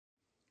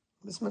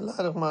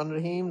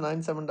Bismillahirrahmanirrahim.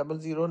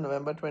 9700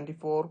 November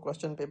 24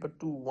 question paper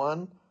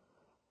 2-1.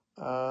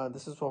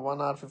 This is for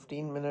 1 hour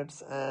 15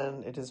 minutes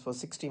and it is for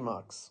 60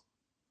 marks.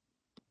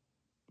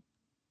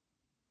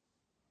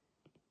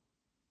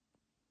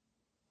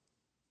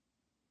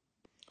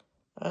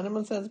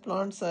 Animal cells,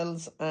 plant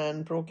cells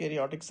and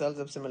prokaryotic cells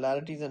have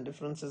similarities and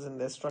differences in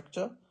their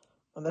structure,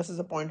 and this is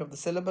the point of the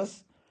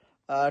syllabus.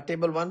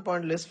 Table 1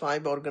 point lists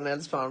 5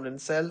 organelles found in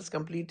cells.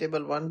 Complete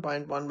table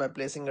 1.1 by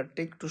placing a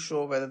tick to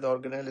show whether the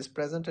organelle is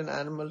present in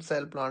animal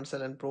cell, plant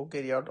cell and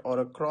prokaryote, or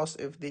a cross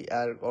if the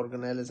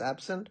organelle is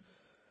absent.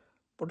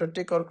 Put a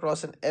tick or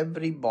cross in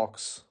every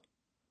box.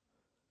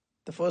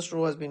 The first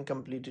row has been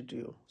completed to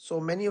you. So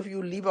many of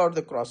you leave out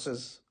the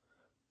crosses.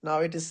 Now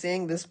it is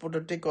saying this, put a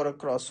tick or a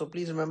cross. So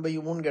please remember,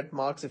 you won't get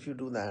marks if you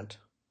do that.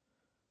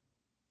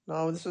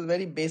 Now this was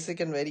very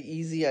basic and very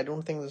easy. I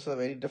don't think this is a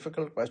very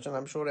difficult question.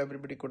 I'm sure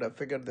everybody could have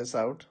figured this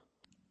out.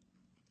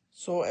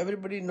 So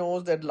everybody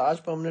knows that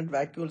large permanent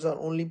vacuoles are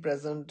only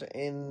present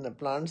in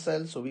plant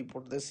cells. So we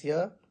put this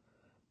here.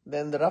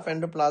 Then the rough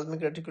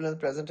endoplasmic reticulum is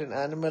present in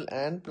animal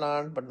and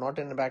plant, but not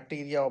in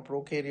bacteria or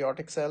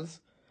prokaryotic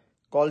cells.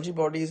 Golgi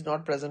body is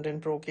not present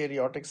in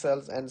prokaryotic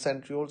cells, and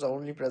centrioles are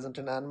only present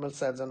in animal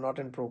cells and not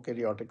in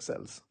prokaryotic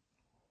cells.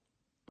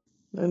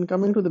 Then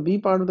coming to the B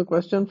part of the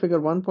question, figure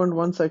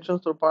 1.1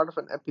 sections through part of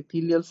an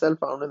epithelial cell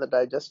found in the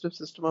digestive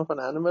system of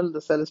an animal.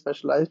 The cell is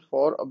specialized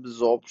for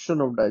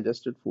absorption of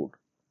digested food.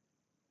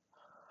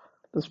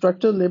 The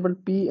structures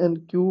labeled P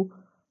and Q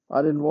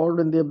are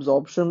involved in the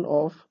absorption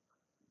of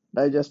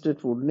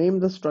digested food. Name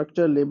the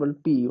structure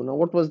labeled P. Now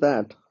what was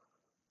that?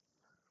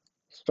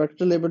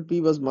 Structure labeled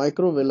P was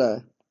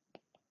microvilli.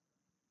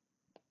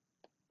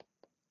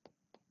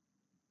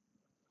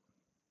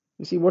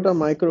 You see, what are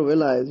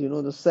microvilli? You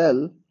know, the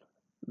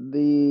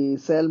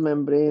cell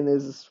membrane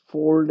is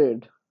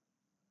folded.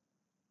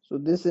 So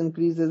this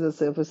increases the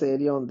surface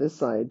area on this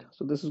side.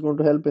 So this is going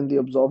to help in the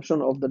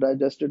absorption of the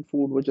digested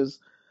food, which is,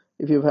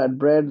 if you've had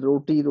bread,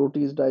 roti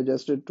is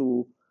digested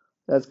to,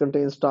 that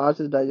contains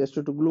starch, is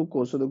digested to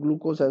glucose. So the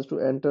glucose has to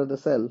enter the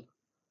cell,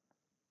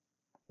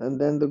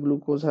 and then the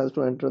glucose has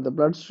to enter the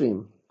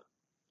bloodstream.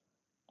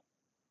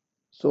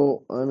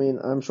 So, I mean,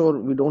 I'm sure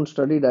we don't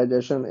study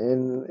digestion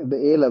in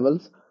the A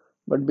levels,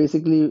 but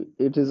basically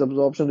it is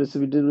absorption.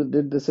 We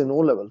did this in O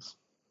levels.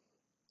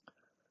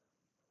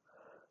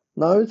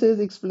 Now it says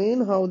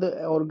explain how the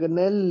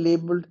organelle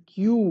labeled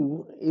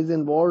Q is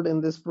involved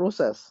in this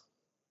process.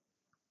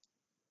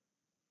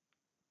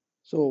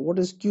 So what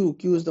is Q?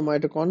 Q is the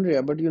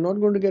mitochondria, but you're not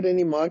going to get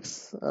any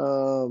marks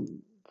for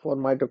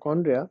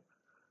mitochondria.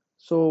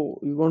 So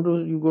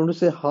you're going to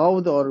say how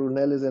the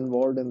organelle is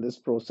involved in this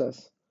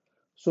process.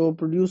 So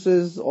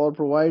produces or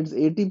provides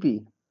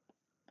ATP.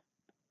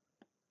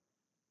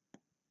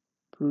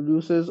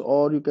 Produces,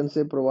 or you can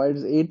say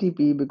provides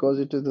ATP, because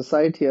it is the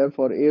site here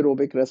for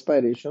aerobic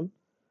respiration.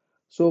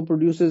 So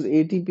produces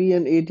ATP,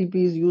 and ATP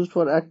is used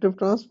for active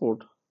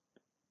transport.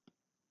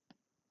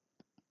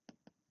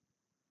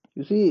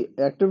 You see,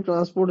 active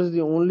transport is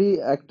the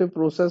only active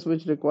process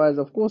which requires,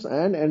 of course,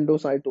 and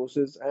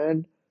endocytosis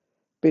and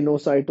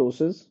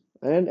pinocytosis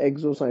and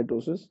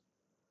exocytosis.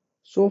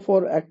 So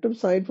for active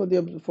site, for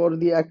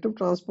the active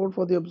transport,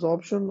 for the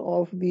absorption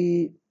of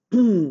the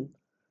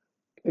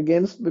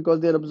against, because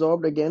they are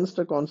absorbed against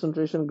a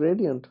concentration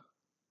gradient.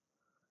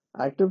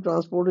 Active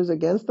transport is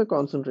against the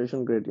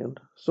concentration gradient.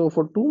 So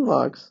for 2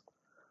 marks,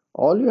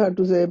 all you have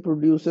to say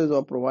produces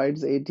or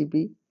provides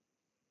ATP.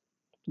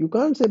 You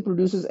can't say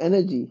produces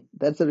energy.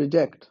 That's a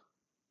reject.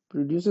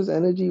 Produces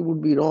energy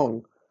would be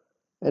wrong.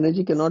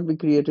 Energy cannot be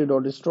created or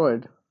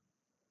destroyed.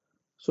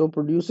 So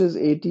produces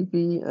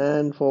ATP,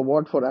 and for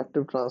what? For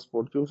active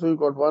transport. So you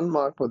got 1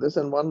 mark for this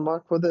and 1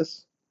 mark for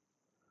this.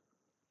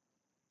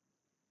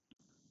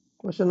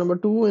 Question number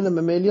 2. In the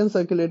mammalian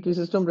circulatory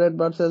system, red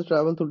blood cells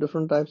travel through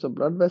different types of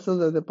blood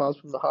vessels as they pass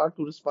from the heart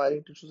to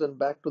respiring tissues and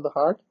back to the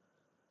heart.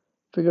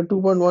 Figure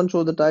 2.1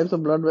 shows the types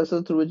of blood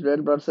vessels through which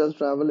red blood cells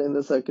travel in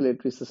the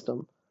circulatory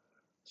system.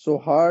 So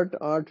heart,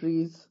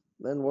 arteries,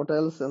 then what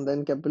else? And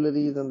then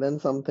capillaries, and then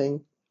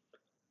something,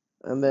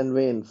 and then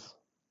veins.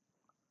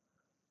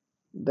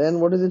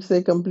 Then what does it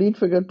say? Complete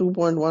figure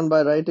 2.1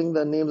 by writing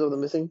the names of the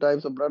missing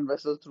types of blood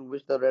vessels through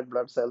which the red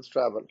blood cells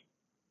travel.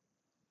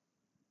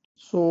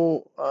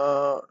 So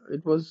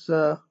it was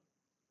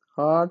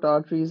heart,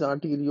 arteries,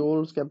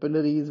 arterioles,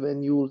 capillaries,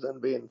 venules,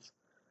 and veins.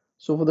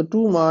 So for the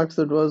 2 marks,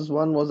 it was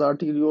one was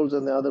arterioles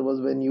and the other was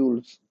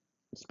venules.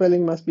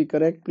 Spelling must be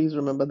correct. Please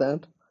remember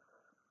that.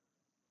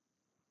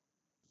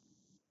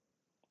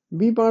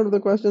 B part of the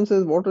question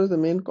says water is the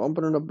main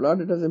component of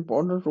blood. It has an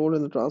important role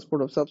in the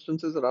transport of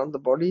substances around the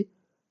body.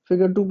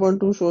 Figure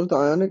 2.2 shows the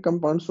ionic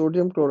compound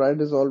sodium chloride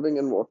dissolving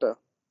in water.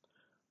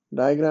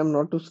 Diagram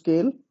not to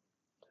scale.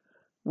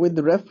 With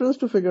reference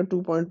to figure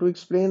 2.2,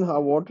 explain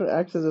how water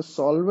acts as a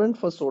solvent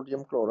for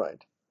sodium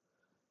chloride.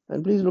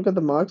 And please look at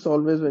the marks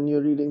always when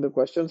you're reading the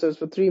question. It says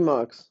for 3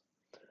 marks.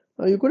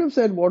 Now you could have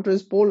said water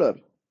is polar,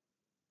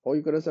 or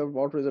you could have said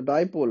water is a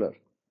dipolar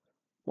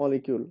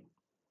molecule.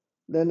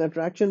 Then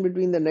attraction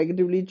between the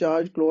negatively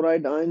charged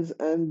chloride ions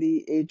and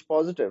the H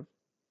positive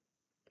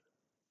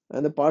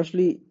and the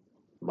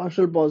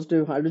partial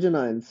positive hydrogen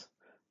ions.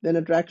 Then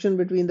attraction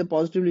between the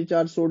positively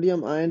charged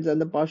sodium ions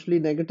and the partially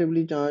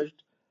negatively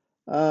charged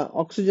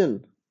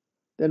oxygen.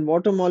 Then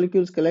water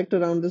molecules collect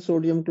around the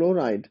sodium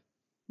chloride.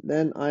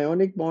 Then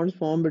ionic bonds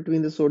form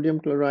between the sodium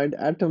chloride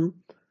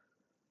atom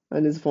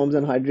and it forms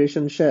an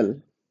hydration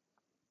shell.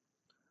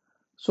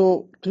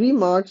 So 3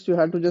 marks you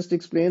had to just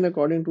explain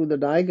according to the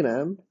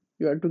diagram.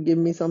 You had to give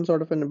me some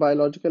sort of a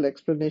biological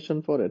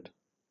explanation for it.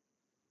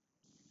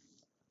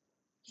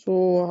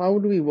 So how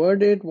do we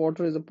word it?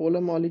 Water is a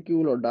polar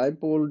molecule or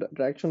dipole.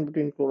 Attraction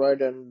between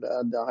chloride and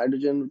the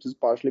hydrogen, which is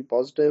partially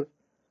positive.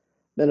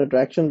 Then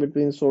attraction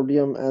between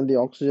sodium and the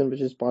oxygen,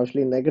 which is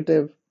partially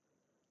negative.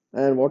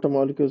 And water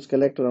molecules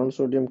collect around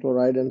sodium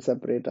chloride and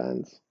separate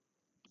ions.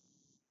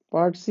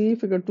 Part C,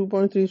 figure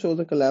 2.3 shows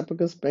a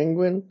Galapagos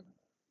penguin,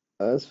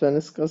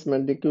 Spheniscus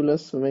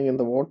mendiculus, swimming in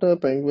the water.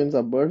 Penguins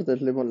are birds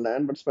that live on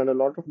land but spend a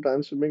lot of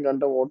time swimming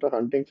underwater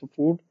hunting for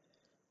food.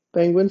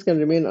 Penguins can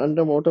remain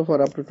underwater for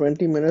up to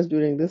 20 minutes.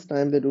 During this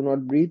time, they do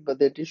not breathe, but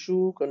their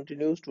tissue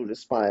continues to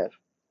respire.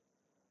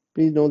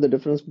 Please know the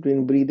difference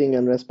between breathing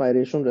and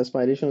respiration.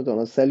 Respiration is on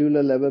a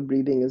cellular level.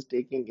 Breathing is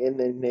taking in,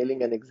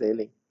 inhaling, and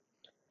exhaling.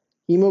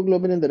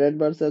 Hemoglobin in the red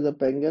blood cells of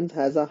penguins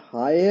has a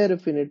higher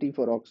affinity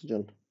for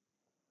oxygen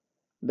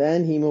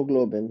than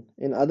hemoglobin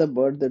in other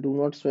birds that do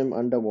not swim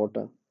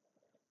underwater.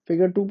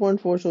 Figure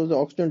 2.4 shows the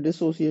oxygen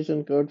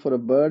dissociation curve for a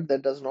bird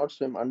that does not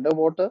swim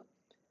underwater.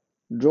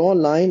 Draw a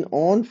line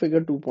on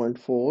figure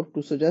 2.4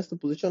 to suggest the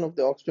position of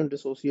the oxygen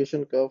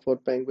dissociation curve for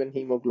penguin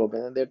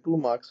hemoglobin, and there are 2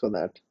 marks for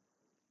that.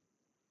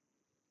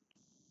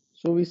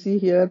 So we see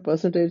here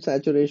percentage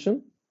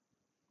saturation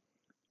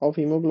of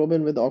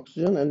hemoglobin with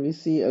oxygen, and we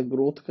see a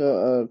growth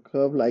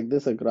curve like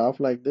this, a graph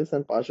like this,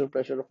 and partial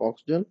pressure of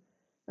oxygen,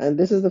 and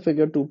this is the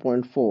figure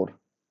 2.4.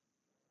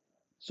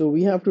 So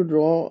we have to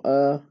draw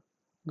a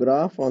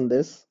graph on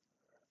this,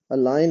 a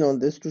line on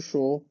this to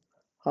show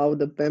how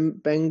the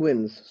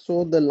penguins.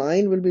 So the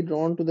line will be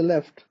drawn to the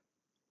left.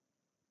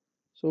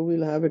 So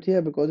we'll have it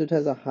here because it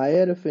has a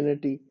higher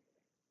affinity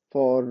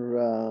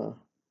for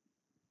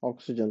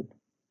oxygen.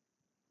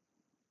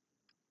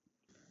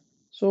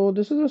 So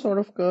this is a sort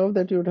of curve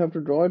that you would have to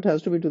draw. It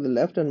has to be to the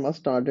left and must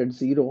start at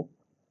 0.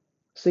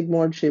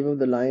 Sigmoid shape of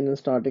the line and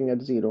starting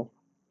at 0.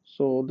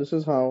 So this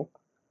is how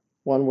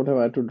one would have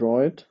had to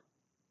draw it.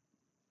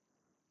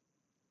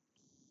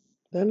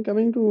 Then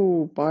coming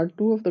to part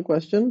 2 of the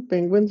question,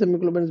 penguins'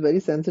 hemoglobin is very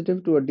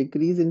sensitive to a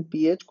decrease in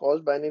pH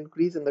caused by an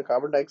increase in the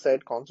carbon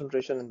dioxide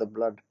concentration in the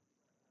blood.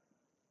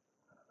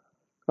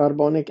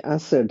 Carbonic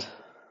acid.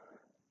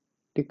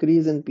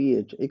 Decrease in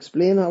pH.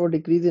 Explain how a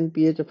decrease in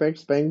pH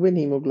affects penguin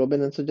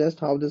hemoglobin and suggest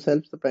how this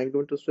helps the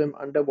penguin to swim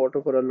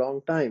underwater for a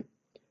long time.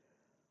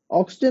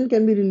 Oxygen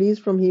can be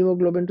released from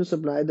hemoglobin to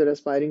supply the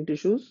respiring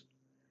tissues.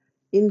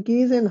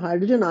 Increase in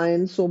hydrogen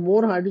ions, so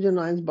more hydrogen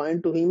ions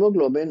bind to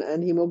hemoglobin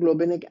and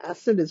hemoglobinic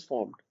acid is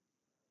formed.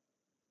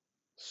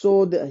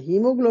 So the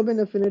hemoglobin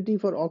affinity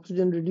for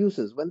oxygen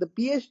reduces. When the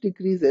pH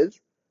decreases,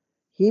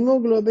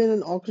 hemoglobin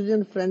and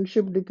oxygen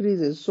friendship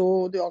decreases,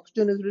 so the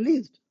oxygen is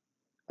released.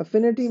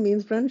 Affinity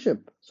means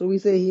friendship. So we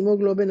say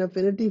hemoglobin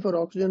affinity for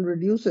oxygen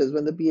reduces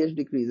when the pH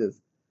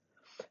decreases.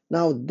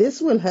 Now this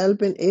will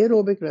help in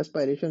aerobic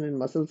respiration in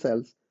muscle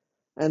cells,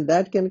 and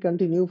that can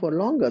continue for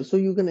longer. So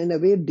you can in a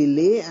way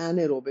delay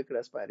anaerobic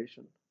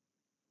respiration.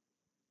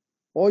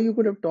 Or you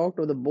could have talked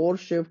of the Bohr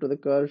shift or the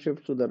Kerr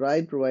shift to the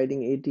right,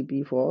 providing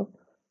ATP for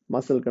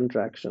muscle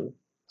contraction.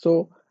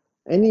 So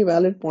any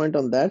valid point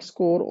on that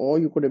score, or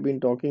you could have been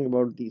talking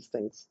about these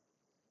things.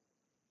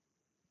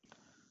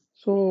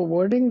 So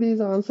wording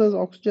these answers,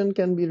 oxygen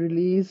can be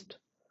released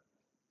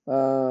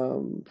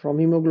from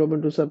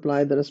hemoglobin to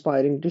supply the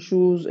respiring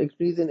tissues,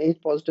 increase in H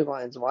positive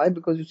ions. Why?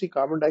 Because you see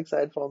carbon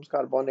dioxide forms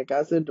carbonic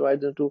acid,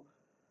 divides into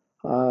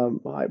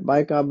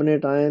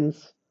bicarbonate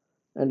ions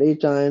and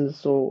H ions,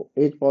 so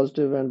H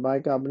positive and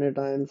bicarbonate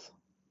ions.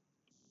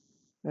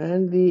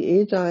 And the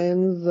H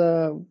ions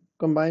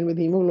combine with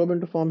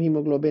hemoglobin to form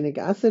hemoglobinic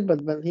acid,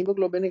 but when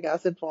hemoglobinic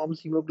acid forms,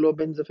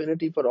 hemoglobin's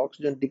affinity for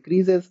oxygen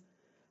decreases,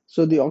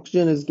 so the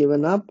oxygen is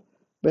given up.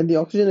 When the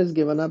oxygen is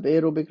given up,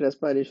 aerobic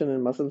respiration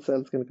in muscle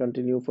cells can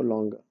continue for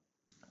longer.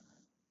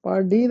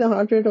 Part D, the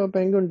heart rate of a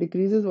penguin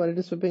decreases while it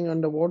is swimming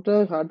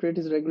underwater. Heart rate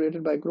is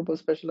regulated by a group of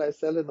specialized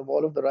cells in the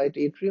wall of the right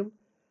atrium.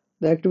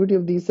 The activity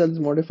of these cells is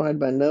modified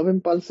by nerve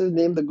impulses.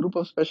 Name the group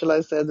of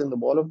specialized cells in the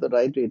wall of the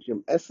right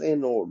atrium. SA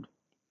node.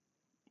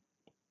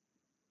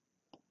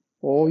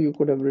 Or you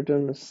could have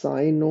written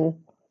Sino.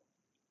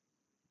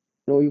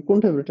 No, you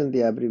couldn't have written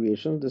the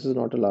abbreviation. This is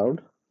not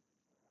allowed.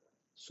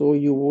 So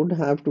you would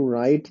have to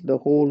write the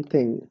whole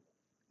thing.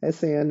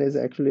 SAN is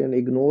actually an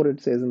ignore,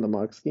 it says in the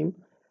mark scheme.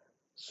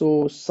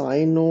 So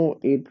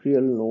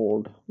sinoatrial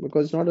node,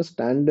 because it's not a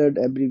standard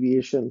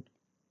abbreviation.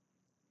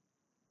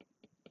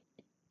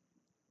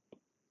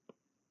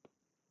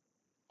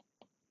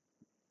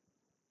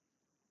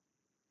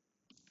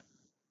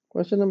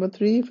 Question number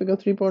 3, figure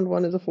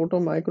 3.1 is a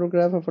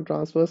photomicrograph of a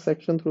transverse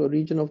section through a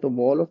region of the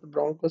wall of the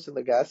bronchus in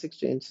the gas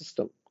exchange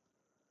system.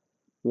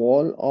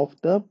 Wall of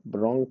the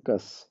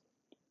bronchus.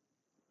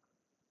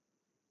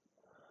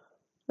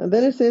 And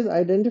then it says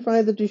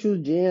identify the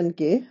tissues J and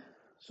K.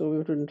 So we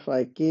have to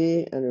identify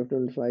K and we have to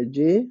identify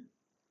J.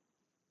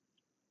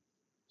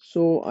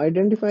 So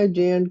identify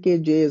J and K.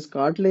 J is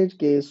cartilage,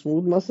 K is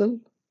smooth muscle.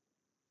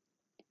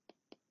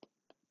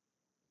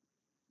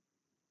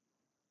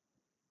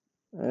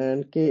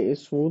 And K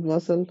is smooth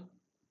muscle.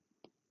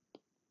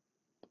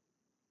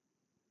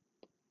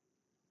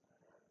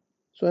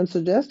 So and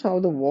suggest how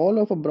the wall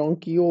of a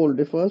bronchiole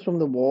differs from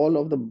the wall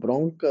of the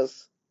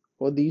bronchus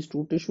for these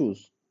two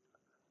tissues.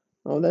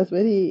 Now that's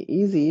very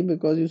easy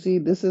because you see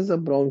this is a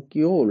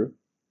bronchiole.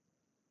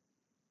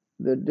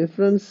 The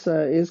difference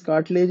is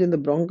cartilage in the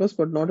bronchus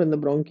but not in the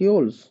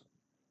bronchioles.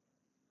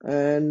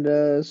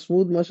 And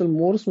smooth muscle,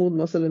 more smooth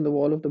muscle in the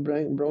wall of the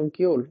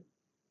bronchiole.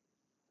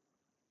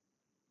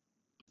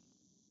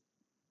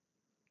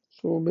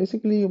 So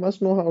basically you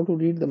must know how to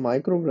read the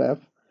micrograph,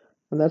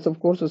 and that's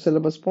of course a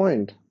syllabus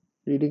point,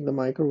 reading the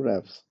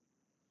micrographs.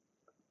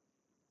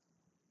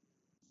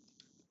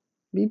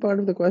 B part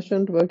of the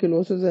question,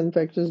 tuberculosis is an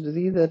infectious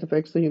disease that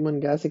affects the human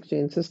gas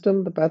exchange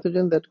system. The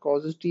pathogen that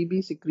causes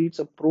TB secretes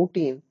a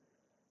protein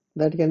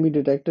that can be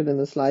detected in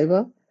the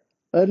saliva.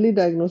 Early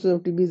diagnosis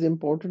of TB is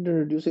important in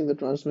reducing the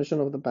transmission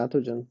of the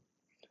pathogen.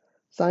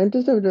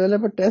 Scientists have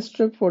developed a test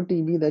strip for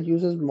TB that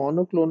uses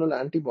monoclonal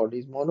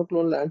antibodies.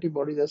 Monoclonal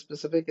antibodies are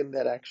specific in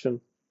their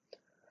action.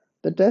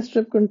 The test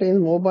strip contains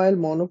mobile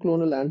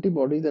monoclonal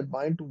antibodies that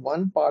bind to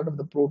one part of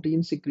the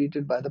protein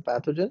secreted by the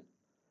pathogen.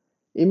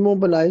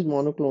 Immobilized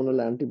monoclonal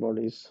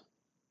antibodies.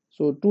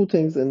 So two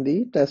things in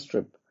the test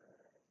strip.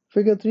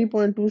 Figure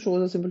 3.2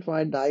 shows a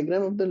simplified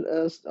diagram of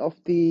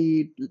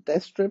the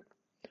test strip.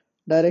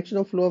 Direction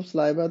of flow of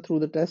saliva through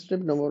the test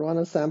strip. Number 1,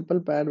 a sample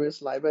pad where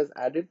saliva is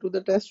added to the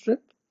test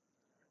strip.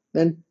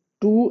 Then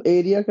 2,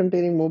 area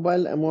containing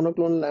mobile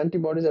monoclonal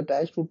antibodies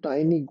attached to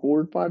tiny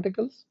gold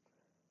particles.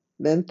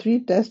 Then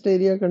 3, test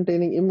area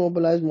containing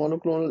immobilized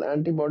monoclonal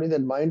antibodies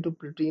that bind to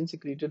protein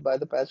secreted by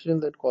the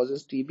pathogen that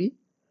causes TB.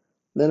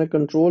 Then a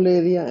control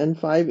area, and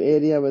 5,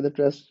 area where the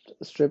test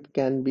strip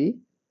can be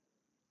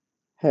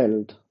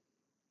held.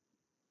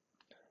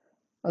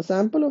 A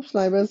sample of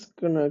saliva is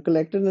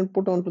collected and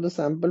put onto the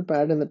sample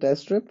pad in the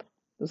test strip.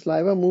 The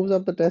saliva moves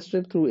up the test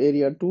strip through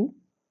area 2.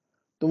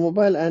 The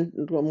mobile and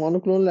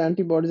monoclonal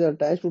antibodies are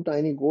attached to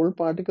tiny gold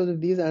particles. If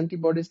these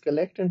antibodies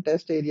collect in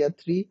test area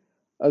 3,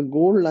 a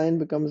gold line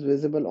becomes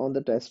visible on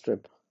the test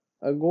strip.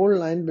 A gold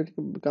line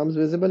becomes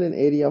visible in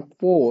area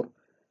 4,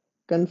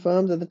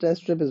 confirms that the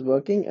test strip is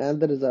working and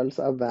the results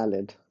are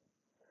valid.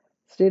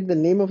 State the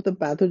name of the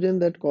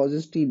pathogen that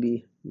causes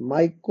TB.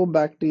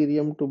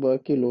 Mycobacterium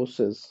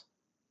tuberculosis.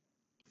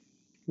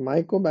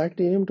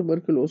 Mycobacterium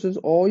tuberculosis,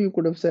 or you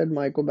could have said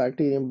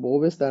Mycobacterium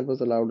bovis, that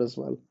was allowed as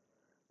well.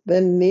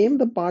 Then name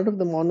the part of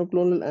the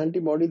monoclonal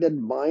antibody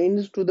that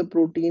binds to the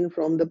protein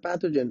from the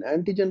pathogen.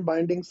 Antigen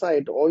binding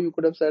site, or you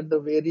could have said the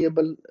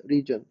variable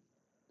region.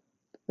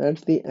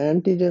 That's the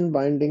antigen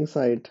binding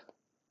site,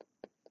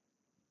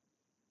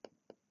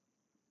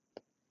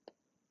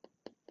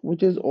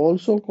 which is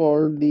also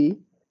called the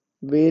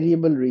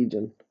variable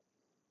region.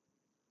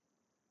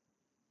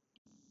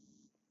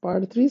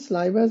 Part 3,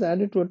 saliva is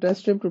added to a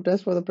test strip to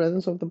test for the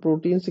presence of the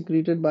protein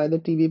secreted by the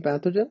TB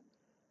pathogen.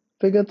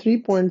 Figure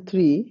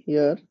 3.3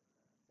 here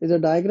is a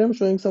diagram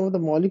showing some of the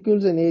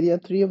molecules in area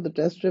 3 of the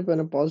test strip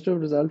when a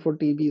positive result for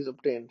TB is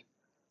obtained.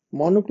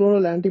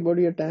 Monoclonal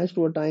antibody attached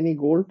to a tiny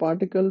gold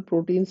particle,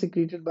 protein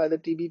secreted by the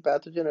TB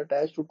pathogen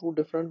attached to two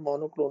different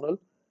monoclonal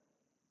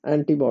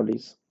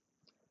antibodies.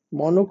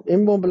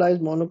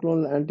 Immobilized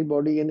monoclonal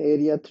antibody in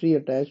area 3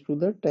 attached to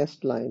the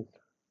test line.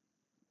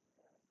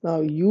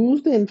 Now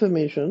use the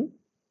information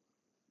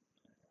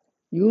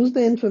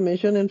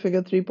in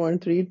figure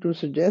 3.3 to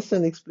suggest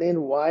and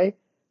explain why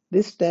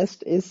this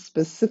test is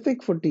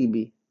specific for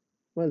TB.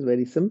 Well, it's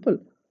very simple.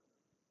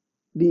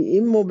 The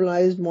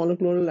immobilized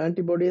monoclonal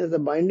antibody has a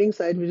binding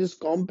site which is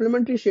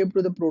complementary shaped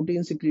to the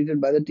protein secreted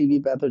by the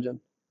TB pathogen.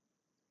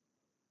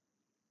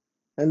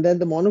 And then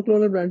the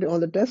monoclonal antibody on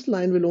the test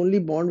line will only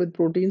bond with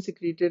protein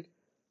secreted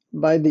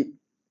by the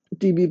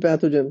TB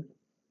pathogen.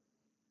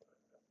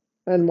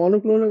 And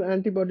monoclonal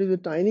antibodies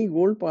with tiny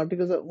gold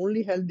particles are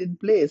only held in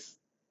place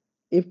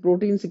if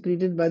protein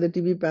secreted by the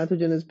TB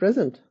pathogen is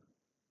present.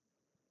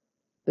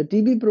 The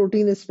TB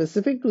protein is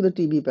specific to the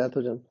TB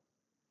pathogen.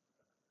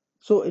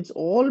 So it's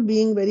all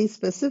being very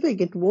specific.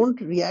 It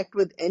won't react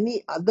with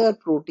any other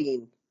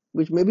protein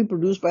which may be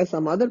produced by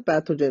some other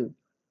pathogen.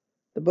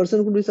 The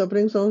person could be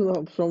suffering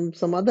from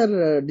some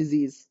other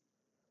disease,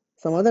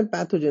 some other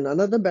pathogen,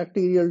 another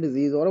bacterial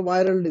disease or a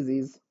viral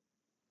disease.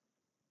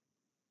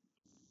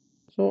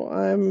 So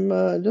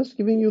I'm just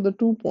giving you the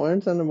 2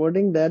 points and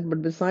wording that,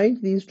 but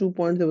besides these 2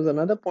 points, there was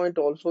another point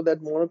also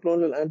that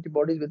monoclonal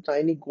antibodies with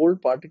tiny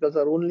gold particles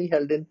are only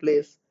held in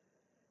place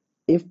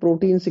if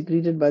protein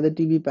secreted by the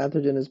TB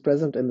pathogen is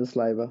present in the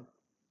saliva.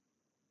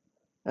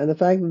 And the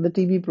fact that the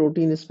TB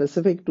protein is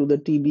specific to the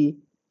TB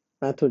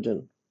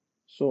pathogen.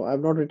 So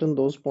I've not written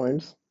those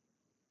points.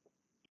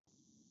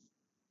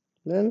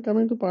 Then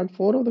coming to part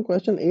 4 of the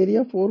question,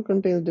 area 4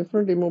 contains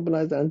different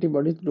immobilized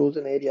antibodies those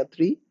in area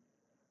 3.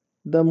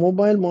 The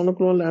mobile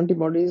monoclonal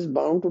antibodies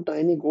bound to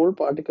tiny gold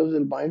particles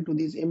will bind to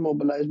these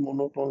immobilized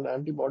monoclonal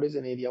antibodies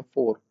in area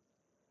 4.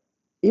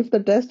 If the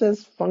test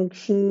has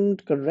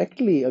functioned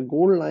correctly, a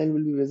gold line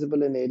will be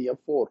visible in area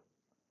 4.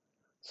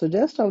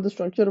 Suggest how the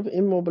structure of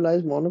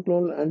immobilized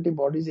monoclonal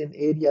antibodies in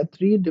area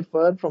 3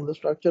 differ from the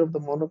structure of the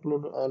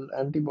monoclonal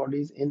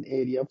antibodies in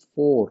area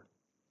 4.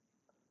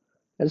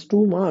 That's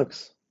 2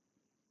 marks.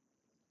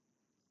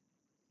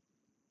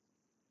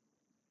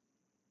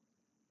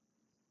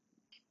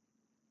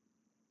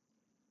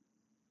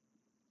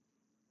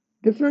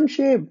 Different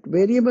shaped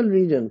variable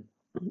region.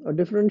 A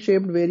different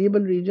shaped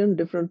variable region,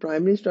 different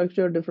primary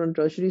structure, different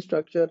tertiary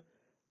structure,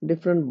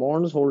 different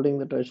bonds holding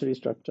the tertiary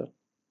structure.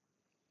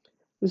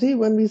 You see,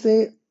 when we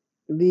say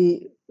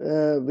the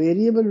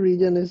variable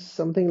region is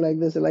something like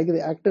this, like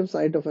the active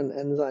site of an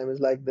enzyme is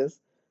like this,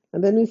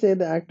 and then we say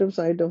the active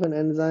site of an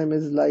enzyme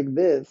is like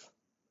this.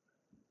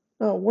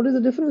 Now, what is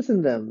the difference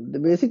in them?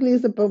 Basically,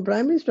 is the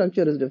primary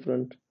structure is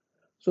different.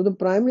 So the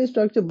primary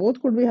structure,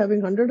 both could be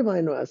having 100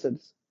 amino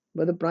acids,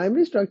 but the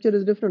primary structure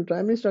is different.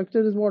 Primary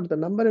structure is what? The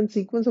number and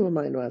sequence of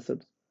amino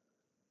acids.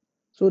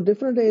 So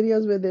different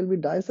areas where there'll be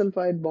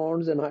disulfide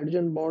bonds and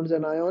hydrogen bonds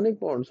and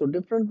ionic bonds. So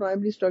different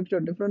primary structure,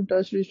 different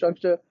tertiary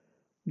structure,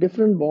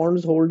 different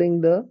bonds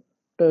holding the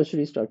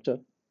tertiary structure.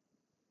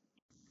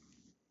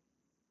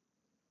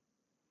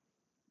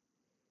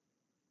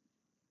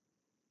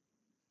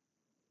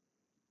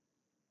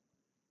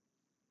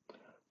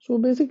 So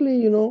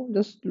basically,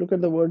 just look at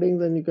the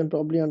wordings and you can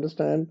probably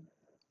understand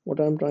what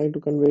I'm trying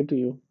to convey to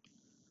you.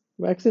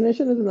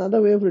 Vaccination is another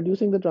way of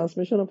reducing the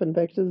transmission of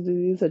infectious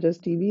disease such as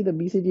TB. The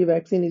BCG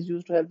vaccine is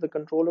used to help the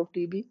control of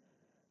TB.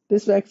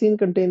 This vaccine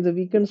contains a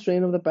weakened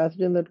strain of the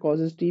pathogen that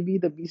causes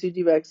TB. The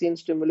BCG vaccine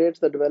stimulates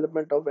the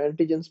development of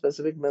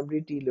antigen-specific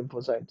memory T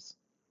lymphocytes.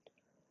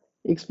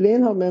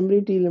 Explain how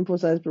memory T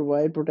lymphocytes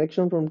provide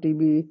protection from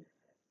TB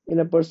in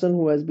a person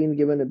who has been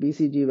given a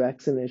BCG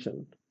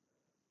vaccination.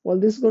 Well,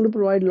 this is going to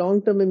provide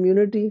long-term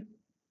immunity.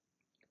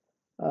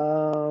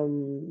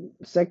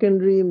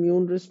 Secondary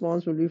immune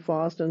response will be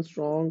fast and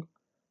strong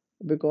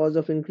because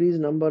of increased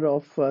number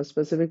of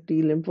specific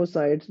T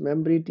lymphocytes.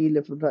 Memory T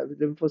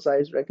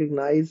lymphocytes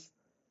recognize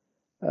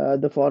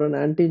the foreign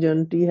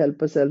antigen. T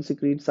helper cells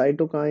secrete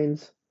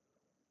cytokines,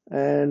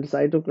 and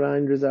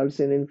cytokine results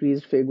in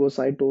increased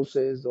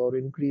phagocytosis or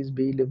increased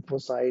B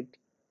lymphocyte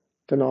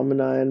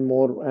phenomena and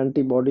more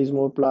antibodies,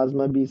 more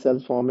plasma B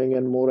cells forming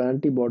and more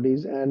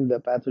antibodies, and the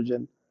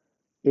pathogen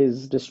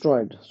is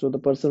destroyed. So the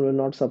person will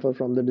not suffer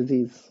from the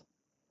disease.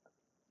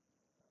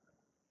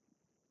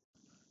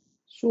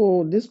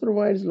 So this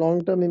provides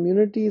long-term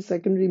immunity.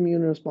 Secondary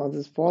immune response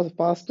is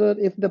faster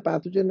if the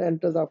pathogen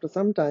enters after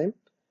some time.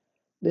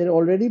 There are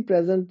already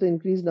present the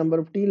increased number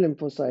of T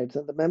lymphocytes,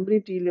 and the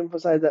memory T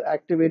lymphocytes are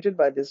activated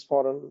by this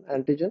foreign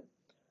antigen.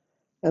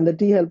 And the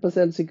T helper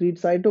cells secrete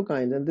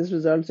cytokines, and this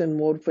results in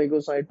more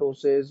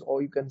phagocytosis,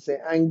 or you can say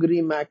angry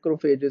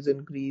macrophages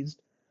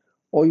increased,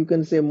 or you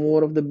can say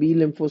more of the B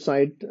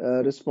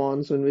lymphocyte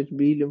response, in which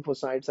B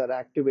lymphocytes are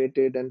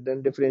activated and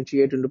then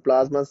differentiate into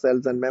plasma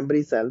cells and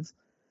memory cells.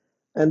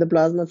 And the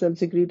plasma cells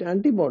secrete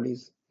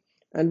antibodies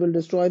and will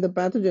destroy the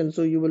pathogen,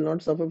 so you will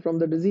not suffer from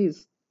the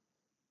disease.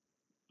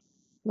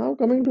 Now,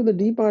 coming to the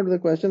D part of the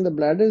question, the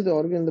bladder is the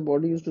organ in the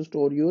body used to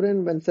store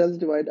urine. When cells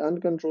divide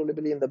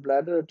uncontrollably in the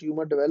bladder, a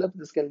tumor develops.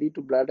 This can lead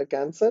to bladder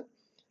cancer.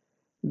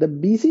 The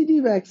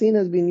BCG vaccine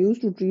has been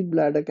used to treat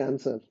bladder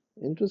cancer.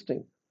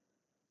 Interesting.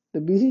 The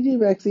BCG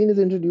vaccine is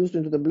introduced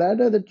into the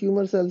bladder. The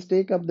tumor cells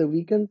take up the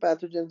weakened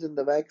pathogens in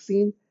the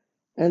vaccine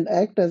and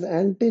act as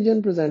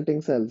antigen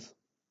presenting cells.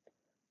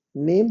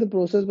 Name the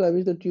process by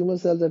which the tumor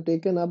cells are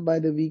taken up by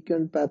the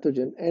weakened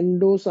pathogen.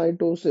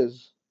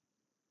 Endocytosis.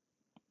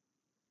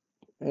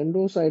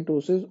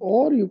 Endocytosis,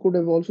 or you could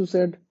have also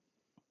said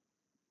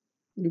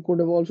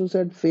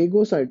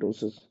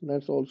phagocytosis.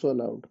 That's also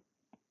allowed.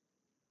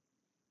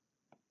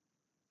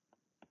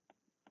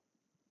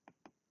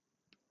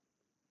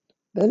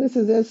 Then it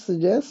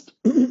suggests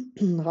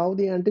how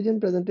the antigen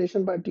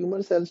presentation by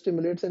tumor cells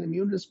stimulates an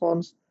immune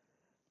response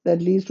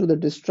that leads to the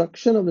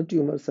destruction of the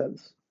tumor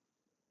cells.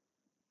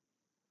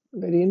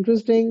 Very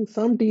interesting.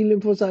 Some T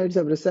lymphocytes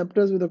have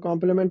receptors with a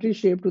complementary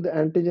shape to the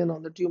antigen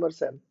on the tumor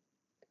cell.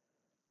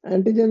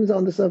 Antigens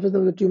on the surface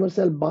of the tumor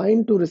cell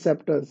bind to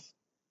receptors.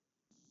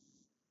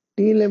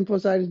 T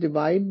lymphocytes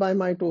divide by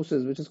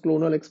mitosis, which is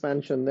clonal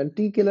expansion. Then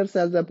T killer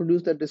cells are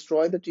produced that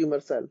destroy the tumor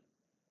cell.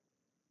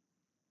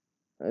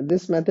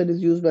 This method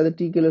is used by the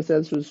T killer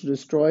cells to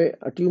destroy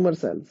tumor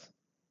cells.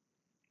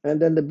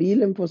 And then the B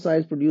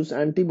lymphocytes produce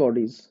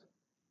antibodies.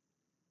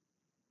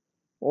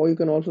 Or you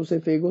can also say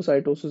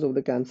phagocytosis of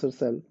the cancer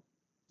cell.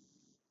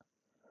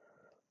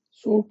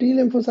 So T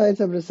lymphocytes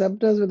have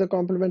receptors with a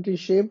complementary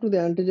shape to the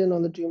antigen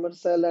on the tumor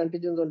cell.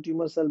 Antigens on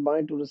tumor cell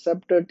bind to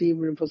receptor. T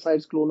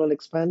lymphocytes clonal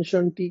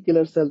expansion. T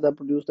killer cells are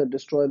produced that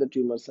destroy the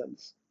tumor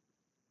cells.